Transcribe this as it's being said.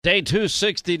Day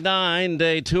 269,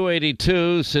 day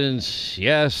 282, since,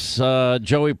 yes,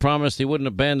 Joey promised he wouldn't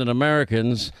abandon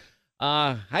Americans.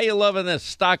 How you loving this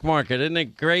stock market? Isn't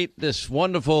it great, this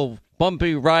wonderful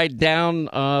bumpy ride down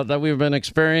that we've been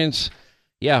experiencing?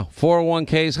 Yeah,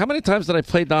 401ks. How many times did I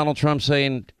play Donald Trump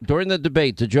saying during the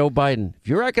debate to Joe Biden, if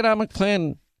your economic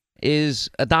plan is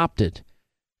adopted,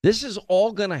 this is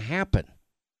all going to happen?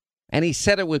 And he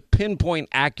said it with pinpoint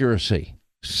accuracy.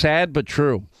 Sad but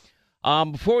true.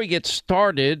 Before we get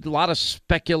started, a lot of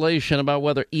speculation about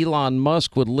whether Elon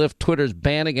Musk would lift Twitter's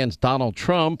ban against Donald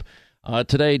Trump.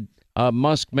 Today,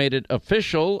 Musk made it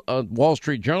official. Wall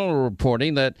Street Journal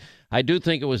reporting that I do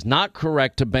think it was not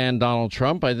correct to ban Donald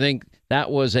Trump. I think that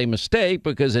was a mistake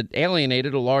because it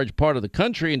alienated a large part of the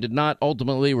country and did not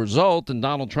ultimately result in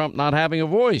Donald Trump not having a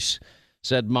voice,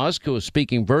 said Musk, who was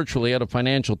speaking virtually at a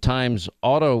Financial Times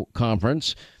auto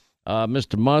conference.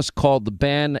 Mr. Musk called the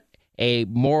ban a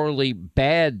morally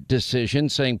bad decision,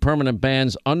 saying permanent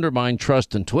bans undermine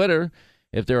trust in Twitter.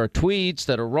 If there are tweets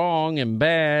that are wrong and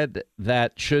bad,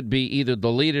 that should be either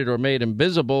deleted or made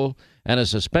invisible, and a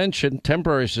suspension,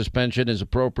 temporary suspension, is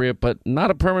appropriate, but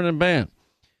not a permanent ban.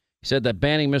 He said that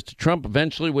banning Mr. Trump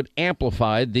eventually would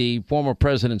amplify the former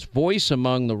president's voice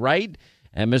among the right,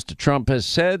 and Mr. Trump has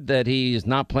said that he is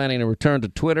not planning to return to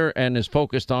Twitter and is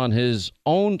focused on his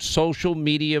own social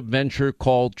media venture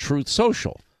called Truth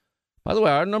Social. By the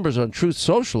way, our numbers on Truth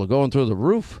Social are going through the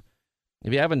roof.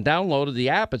 If you haven't downloaded the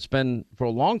app, it's been for a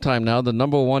long time now the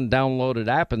number one downloaded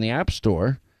app in the App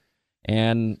Store.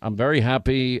 And I'm very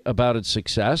happy about its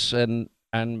success. And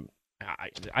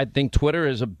I think Twitter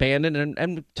is abandoned.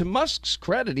 And to Musk's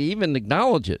credit, he even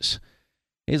acknowledges.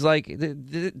 He's like,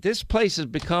 this place has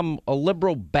become a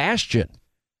liberal bastion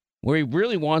where he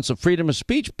really wants a freedom of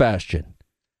speech bastion.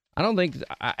 I don't think.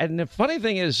 And the funny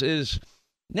thing is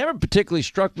never particularly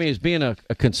struck me as being a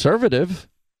conservative.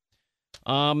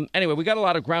 Anyway, we got a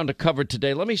lot of ground to cover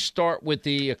today. Let me start with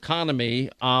the economy.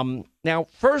 Now,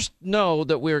 first, know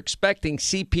that we're expecting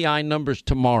CPI numbers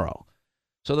tomorrow.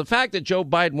 So the fact that Joe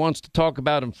Biden wants to talk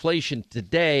about inflation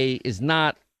today is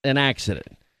not an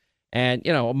accident. And,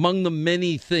 you know, among the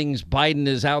many things Biden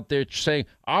is out there saying,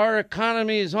 our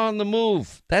economy is on the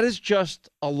move. That is just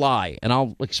a lie. And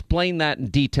I'll explain that in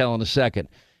detail in a second.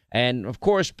 And, of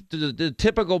course, the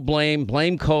typical blame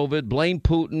COVID, blame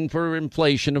Putin for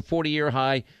inflation, a 40-year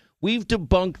high. We've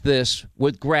debunked this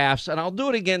with graphs, and I'll do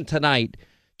it again tonight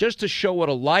just to show what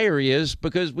a liar he is,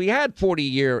 because we had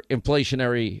 40-year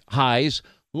inflationary highs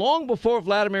long before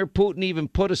Vladimir Putin even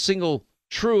put a single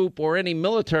troop or any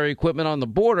military equipment on the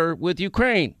border with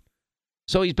Ukraine.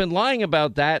 So he's been lying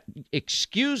about that,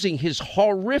 excusing his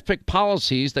horrific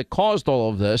policies that caused all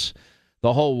of this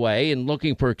the whole way and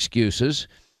looking for excuses.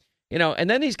 You know, and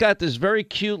then he's got this very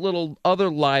cute little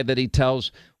other lie that he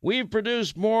tells. We've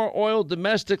produced more oil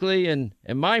domestically in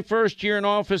my first year in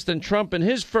office than Trump in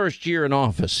his first year in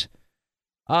office.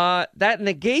 That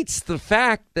negates the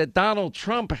fact that Donald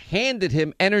Trump handed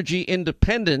him energy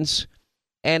independence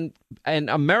and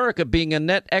America being a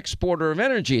net exporter of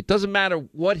energy. It doesn't matter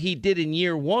what he did in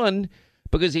year one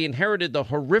because he inherited the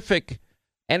horrific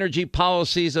energy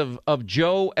policies of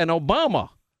Joe and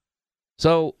Obama.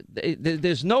 So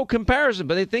there's no comparison,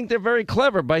 but they think they're very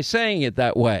clever by saying it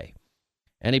that way.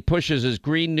 And he pushes his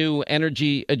green new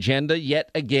energy agenda yet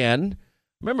again.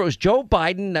 Remember, it was Joe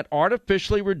Biden that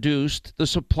artificially reduced the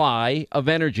supply of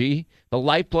energy, the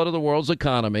lifeblood of the world's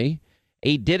economy.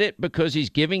 He did it because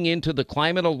he's giving in to the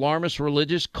climate alarmist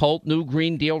religious cult, New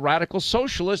Green Deal, radical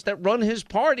socialists that run his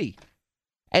party.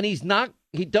 And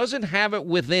he doesn't have it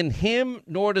within him,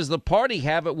 nor does the party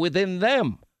have it within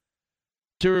them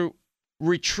to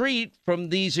retreat from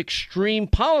these extreme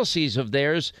policies of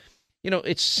theirs. You know,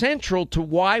 it's central to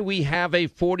why we have a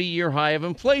 40-year high of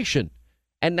inflation.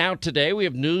 And now today we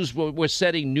have news. We're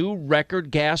setting new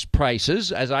record gas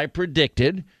prices, as I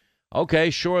predicted. Okay,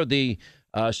 sure, the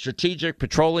strategic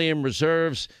petroleum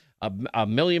reserves, a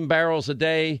million barrels a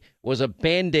day, was a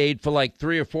Band-Aid for like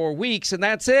 3 or 4 weeks, and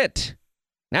that's it.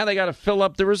 Now they got to fill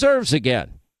up the reserves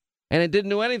again. And it didn't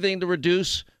do anything to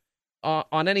reduce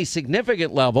on any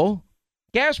significant level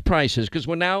gas prices, because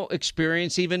we're now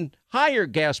experiencing even higher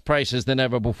gas prices than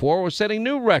ever before. We're setting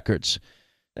new records.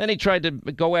 Then he tried to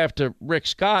go after Rick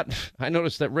Scott. I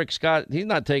noticed that Rick Scott, he's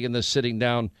not taking this sitting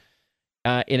down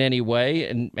in any way.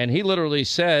 And he literally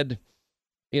said,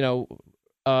 you know,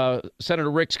 Senator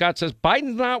Rick Scott says,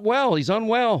 Biden's not well. He's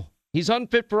unwell. He's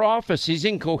unfit for office. He's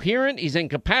incoherent. He's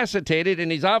incapacitated.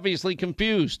 And he's obviously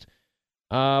confused.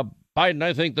 Biden,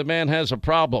 I think the man has a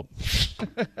problem.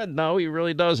 No, he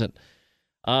really doesn't.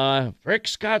 Rick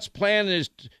Scott's plan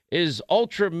is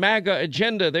ultra MAGA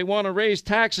agenda. They want to raise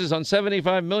taxes on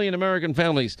 75 million American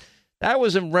families. That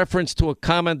was in reference to a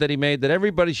comment that he made that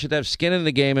everybody should have skin in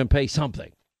the game and pay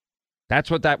something. That's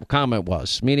what that comment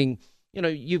was, meaning,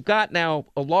 you've got now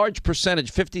a large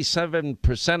percentage,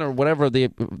 57% or whatever,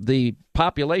 the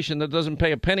population that doesn't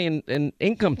pay a penny in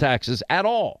income taxes at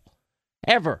all,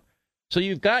 ever. So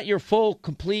you've got your full,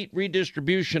 complete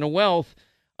redistribution of wealth,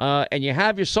 and you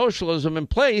have your socialism in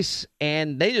place,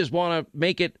 and they just want to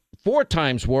make it 4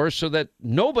 times worse so that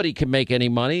nobody can make any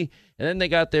money. And then they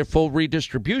got their full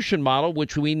redistribution model,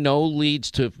 which we know leads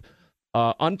to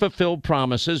unfulfilled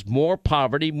promises, more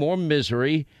poverty, more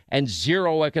misery, and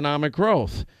zero economic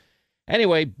growth.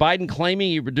 Anyway, Biden claiming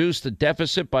he reduced the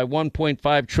deficit by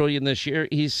 $1.5 trillion this year.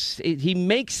 He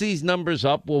makes these numbers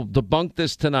up. We'll debunk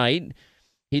this tonight.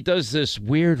 He does this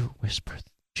weird whisper.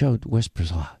 Joe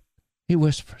whispers a lot. He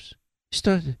whispers. He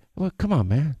started. Well, come on,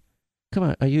 man. Come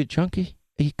on. Are you a junkie?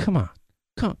 Come on.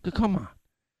 Come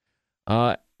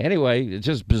on. Anyway, it's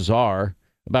just bizarre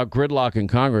about gridlock in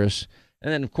Congress.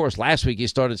 And then, of course, last week he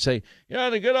started saying,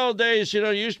 the good old days, you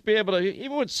used to be able to,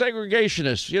 even with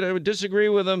segregationists, disagree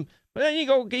with them. But then you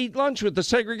go eat lunch with the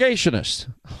segregationists.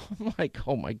 I'm like,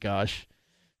 oh, my gosh.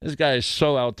 This guy is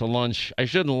so out to lunch. I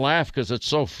shouldn't laugh because it's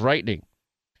so frightening.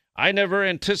 I never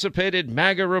anticipated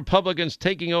MAGA Republicans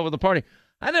taking over the party.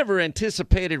 I never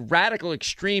anticipated radical,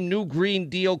 extreme, New Green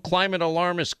Deal, climate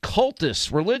alarmist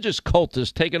cultists, religious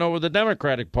cultists taking over the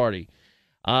Democratic Party.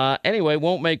 Anyway,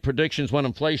 won't make predictions when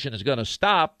inflation is going to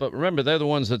stop. But remember, they're the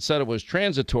ones that said it was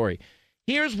transitory.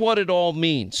 Here's what it all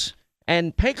means.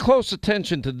 And pay close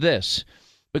attention to this,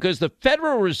 because the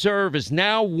Federal Reserve is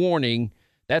now warning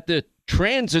that the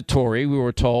transitory, we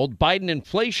were told, Biden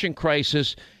inflation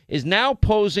crisis is now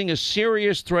posing a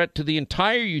serious threat to the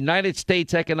entire United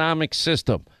States economic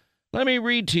system. Let me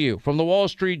read to you from the Wall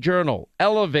Street Journal.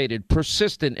 Elevated,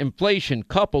 persistent inflation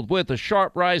coupled with a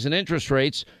sharp rise in interest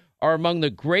rates are among the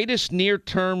greatest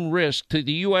near-term risks to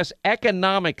the U.S.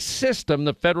 economic system,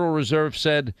 the Federal Reserve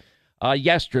said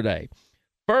yesterday.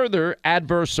 Further,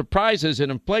 adverse surprises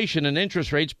in inflation and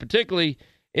interest rates, particularly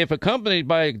if accompanied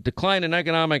by a decline in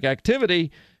economic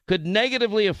activity, could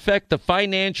negatively affect the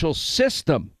financial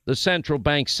system, the central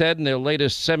bank said in their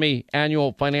latest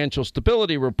semi-annual financial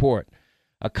stability report.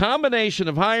 A combination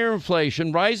of higher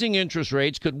inflation, rising interest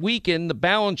rates could weaken the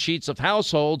balance sheets of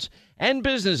households and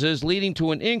businesses, leading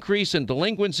to an increase in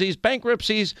delinquencies,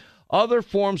 bankruptcies, other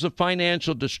forms of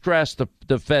financial distress,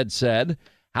 the Fed said.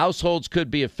 Households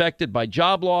could be affected by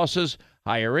job losses,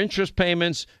 higher interest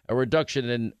payments, a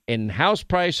reduction in house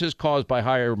prices caused by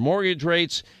higher mortgage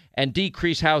rates, and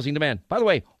decreased housing demand. By the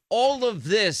way, all of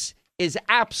this is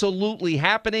absolutely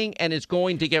happening, and it's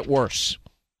going to get worse.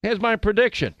 Here's my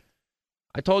prediction.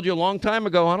 I told you a long time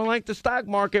ago, I don't like the stock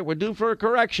market. We're due for a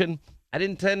correction. I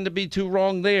didn't tend to be too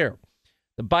wrong there.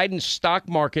 The Biden stock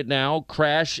market now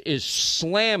crash is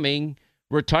slamming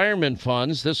retirement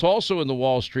funds. This also in the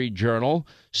Wall Street Journal.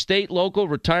 State, local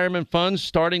retirement funds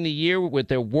starting the year with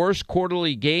their worst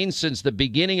quarterly gains since the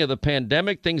beginning of the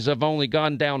pandemic. Things have only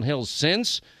gone downhill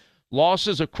since.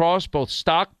 Losses across both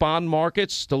stock bond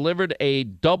markets delivered a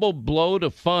double blow to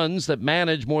funds that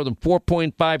manage more than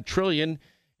 $4.5 trillion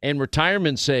in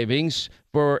retirement savings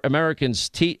for America's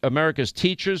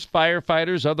teachers,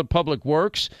 firefighters, other public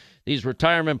works. These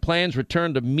retirement plans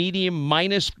returned to medium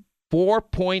minus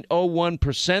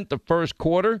 4.01% the first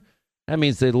quarter. That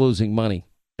means they're losing money.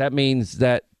 That means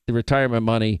that the retirement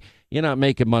money, you're not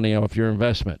making money off your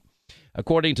investment.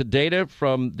 According to data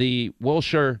from the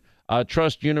Wilshire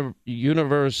Trust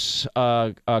Universe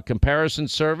Comparison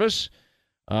Service,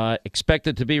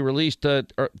 expected to be released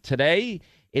today.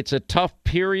 It's a tough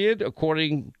period,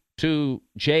 according to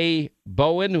Jay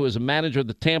Bowen, who is a manager of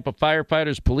the Tampa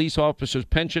Firefighters Police Officers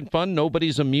Pension Fund.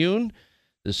 Nobody's immune.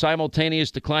 The simultaneous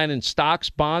decline in stocks,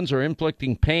 bonds are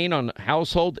inflicting pain on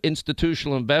household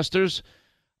institutional investors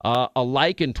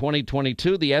alike in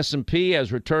 2022. The S&P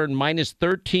has returned minus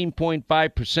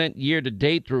 13.5%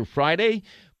 year-to-date through Friday.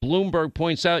 Bloomberg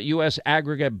points out U.S.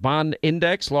 aggregate bond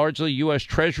index, largely U.S.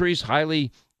 Treasuries,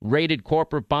 highly rated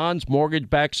corporate bonds,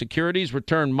 mortgage-backed securities,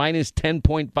 returned minus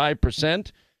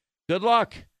 10.5%. Good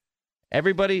luck.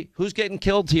 Everybody, who's getting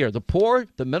killed here? The poor,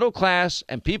 the middle class,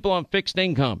 and people on fixed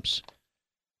incomes.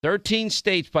 13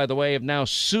 states, by the way, have now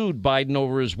sued Biden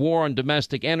over his war on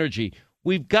domestic energy.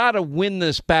 We've got to win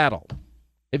this battle.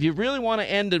 If you really want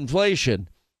to end inflation,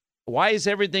 why is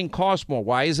everything cost more?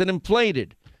 Why is it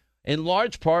inflated? In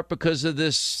large part because of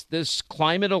this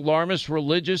climate alarmist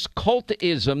religious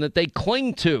cultism that they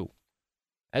cling to.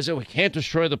 As if we can't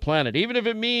destroy the planet, even if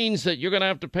it means that you're going to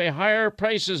have to pay higher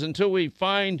prices until we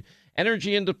find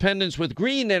energy independence with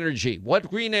green energy. What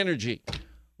green energy?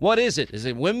 What is it? Is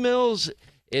it windmills?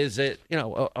 Is it,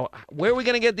 where are we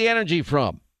going to get the energy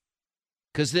from?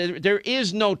 Because there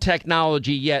is no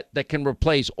technology yet that can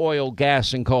replace oil,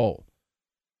 gas, and coal.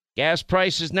 Gas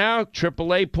prices now,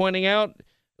 AAA pointing out,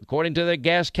 according to the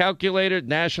gas calculator,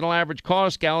 national average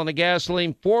cost, gallon of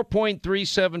gasoline,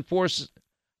 4.374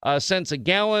 cents a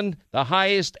gallon, the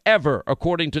highest ever,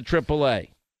 according to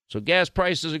AAA. So gas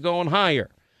prices are going higher.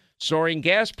 Soaring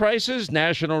gas prices,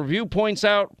 National Review points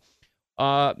out,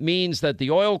 means that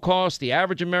the oil cost, the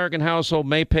average American household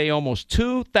may pay almost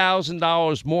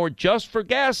 $2,000 more just for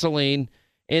gasoline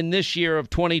in this year of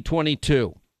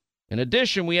 2022. In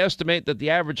addition, we estimate that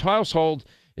the average household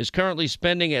is currently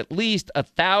spending at least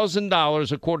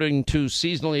 $1,000, according to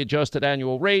seasonally adjusted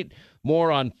annual rate,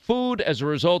 more on food as a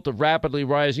result of rapidly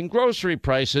rising grocery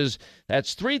prices.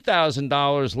 That's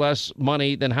 $3,000 less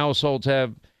money than households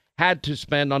have had to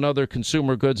spend on other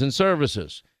consumer goods and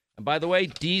services. And by the way,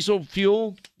 diesel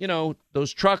fuel,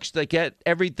 those trucks that get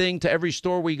everything to every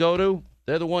store we go to,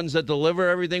 they're the ones that deliver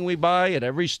everything we buy at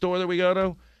every store that we go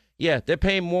to. Yeah, they're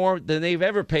paying more than they've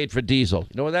ever paid for diesel.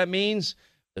 You know what that means?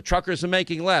 The truckers are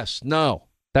making less. No,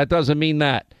 that doesn't mean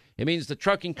that. It means the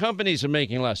trucking companies are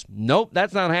making less. Nope,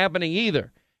 that's not happening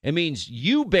either. It means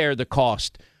you bear the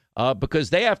cost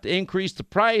because they have to increase the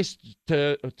price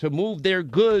to move their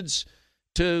goods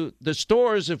to the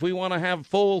stores if we want to have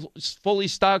fully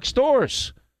stocked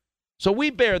stores. So we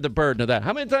bear the burden of that.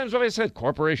 How many times have I said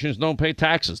corporations don't pay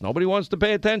taxes? Nobody wants to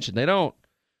pay attention. They don't.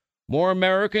 More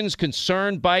Americans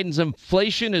concerned Biden's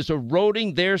inflation is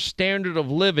eroding their standard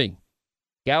of living.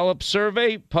 Gallup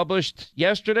survey published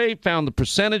yesterday found the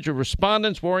percentage of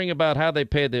respondents worrying about how they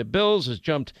pay their bills has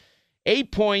jumped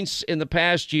 8 points in the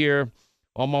past year.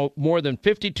 Almost more than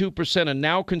 52% are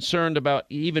now concerned about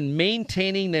even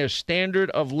maintaining their standard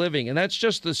of living. And that's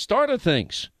just the start of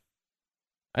things.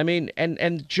 I mean,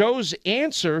 and Joe's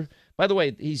answer, by the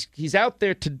way, he's out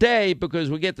there today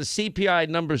because we get the CPI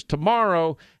numbers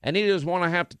tomorrow, and he doesn't want to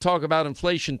have to talk about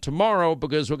inflation tomorrow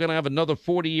because we're going to have another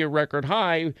 40-year record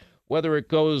high, whether it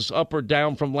goes up or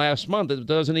down from last month. It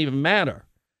doesn't even matter.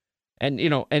 And,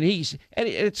 and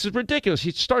it's ridiculous.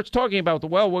 He starts talking about,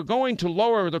 we're going to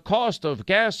lower the cost of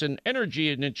gas and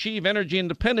energy and achieve energy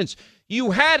independence.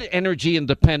 You had energy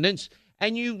independence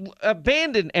and you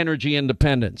abandoned energy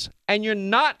independence. And you're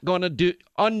not going to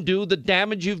undo the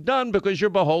damage you've done because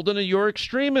you're beholden to your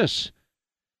extremists.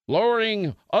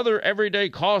 Lowering other everyday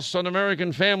costs on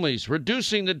American families,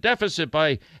 reducing the deficit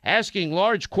by asking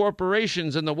large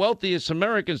corporations and the wealthiest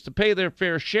Americans to pay their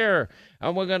fair share.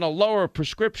 And we're going to lower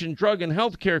prescription drug and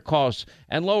health care costs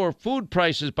and lower food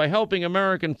prices by helping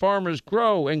American farmers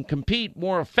grow and compete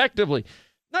more effectively.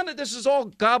 None of this is all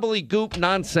gobbledygook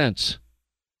nonsense.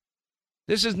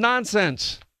 This is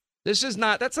nonsense. That's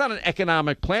not an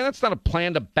economic plan. That's not a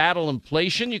plan to battle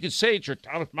inflation. You could say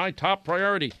it's my top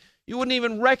priority. You wouldn't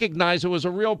even recognize it was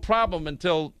a real problem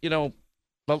until, 8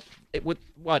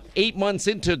 months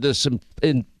into this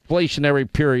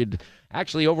inflationary period.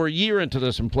 Actually, over a year into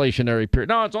this inflationary period.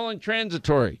 No, it's only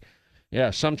transitory. Yeah,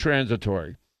 some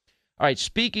transitory. All right,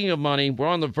 speaking of money, we're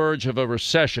on the verge of a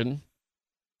recession.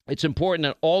 It's important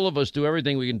that all of us do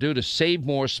everything we can do to save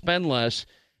more, spend less,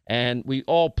 and I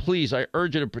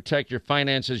urge you to protect your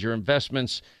finances, your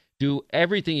investments. Do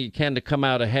everything you can to come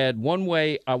out ahead. One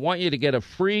way, I want you to get a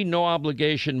free,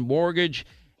 no-obligation mortgage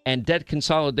and debt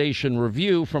consolidation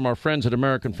review from our friends at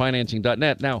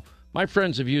AmericanFinancing.net. Now, my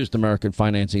friends have used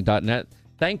AmericanFinancing.net.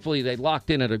 Thankfully, they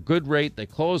locked in at a good rate. They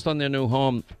closed on their new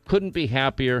home. Couldn't be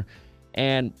happier.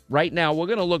 And right now, we're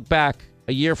going to look back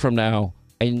a year from now,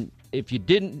 and if you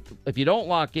don't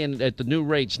lock in at the new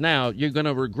rates now, you're going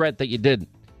to regret that you didn't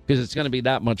because it's going to be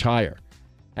that much higher.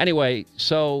 Anyway,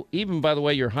 so even, by the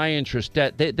way, your high-interest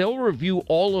debt, they'll review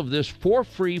all of this for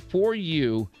free for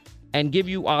you and give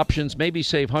you options, maybe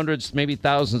save hundreds, maybe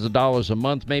thousands of dollars a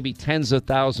month, maybe tens of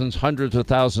thousands, hundreds of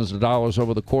thousands of dollars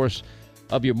over the course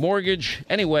of your mortgage.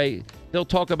 Anyway, they'll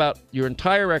talk about your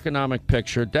entire economic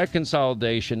picture, debt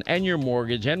consolidation, and your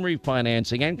mortgage, and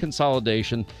refinancing, and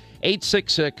consolidation.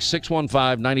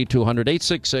 866-615-9200,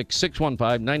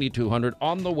 866-615-9200,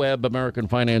 on the web,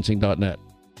 AmericanFinancing.net.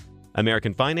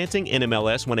 American Financing,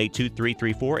 NMLS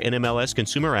 182334,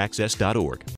 NMLSConsumerAccess.org.